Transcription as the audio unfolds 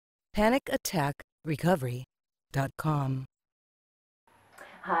PanicAttackRecovery.com.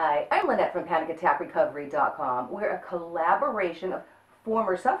 Hi, I'm Lynette from PanicAttackRecovery.com. We're a collaboration of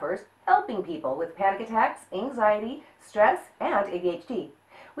former sufferers helping people with panic attacks, anxiety, stress, and ADHD.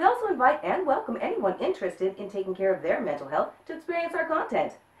 We also invite and welcome anyone interested in taking care of their mental health to experience our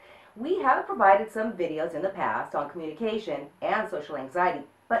content. We have provided some videos in the past on communication and social anxiety,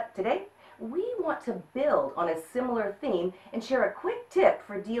 but today we want to build on a similar theme and share a quick tip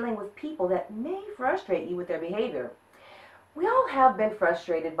for dealing with people that may frustrate you with their behavior. We all have been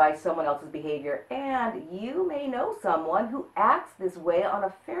frustrated by someone else's behavior, and you may know someone who acts this way on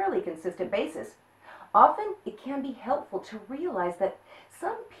a fairly consistent basis. Often, it can be helpful to realize that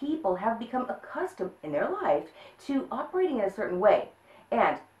some people have become accustomed in their life to operating in a certain way,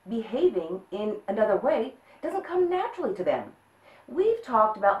 and behaving in another way doesn't come naturally to them. We've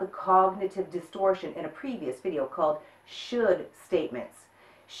talked about the cognitive distortion in a previous video called should statements.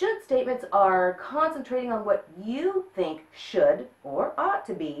 Should statements are concentrating on what you think should or ought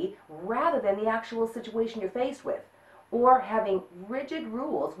to be rather than the actual situation you're faced with, or having rigid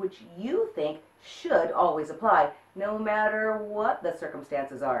rules which you think should always apply no matter what the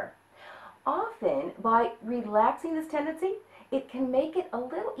circumstances are. Often, by relaxing this tendency, it can make it a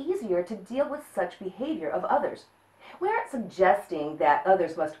little easier to deal with such behavior of others. We aren't suggesting that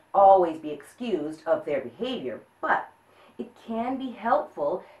others must always be excused of their behavior, but it can be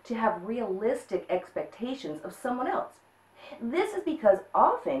helpful to have realistic expectations of someone else. This is because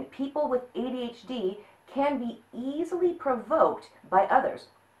often people with ADHD can be easily provoked by others.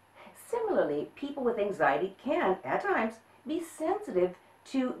 Similarly, people with anxiety can, at times, be sensitive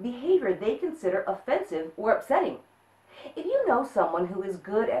to behavior they consider offensive or upsetting. If you know someone who is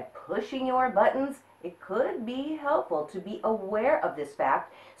good at pushing your buttons, it could be helpful to be aware of this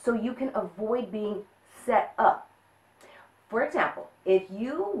fact so you can avoid being set up. For example, if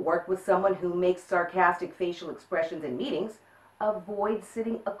you work with someone who makes sarcastic facial expressions in meetings, avoid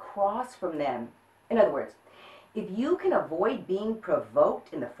sitting across from them. In other words, if you can avoid being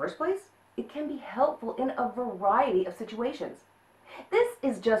provoked in the first place, it can be helpful in a variety of situations. This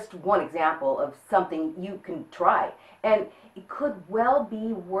is just one example of something you can try, and it could well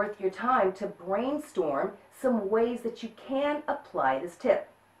be worth your time to brainstorm some ways that you can apply this tip.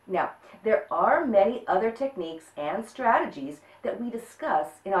 Now, there are many other techniques and strategies that we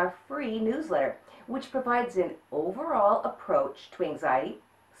discuss in our free newsletter, which provides an overall approach to anxiety,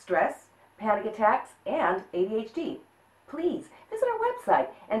 stress, panic attacks, and ADHD. Please visit our website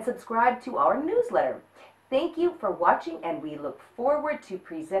and subscribe to our newsletter. Thank you for watching, and we look forward to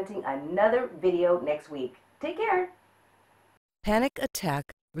presenting another video next week. Take care.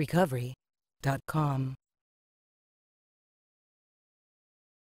 PanicAttackRecovery.com.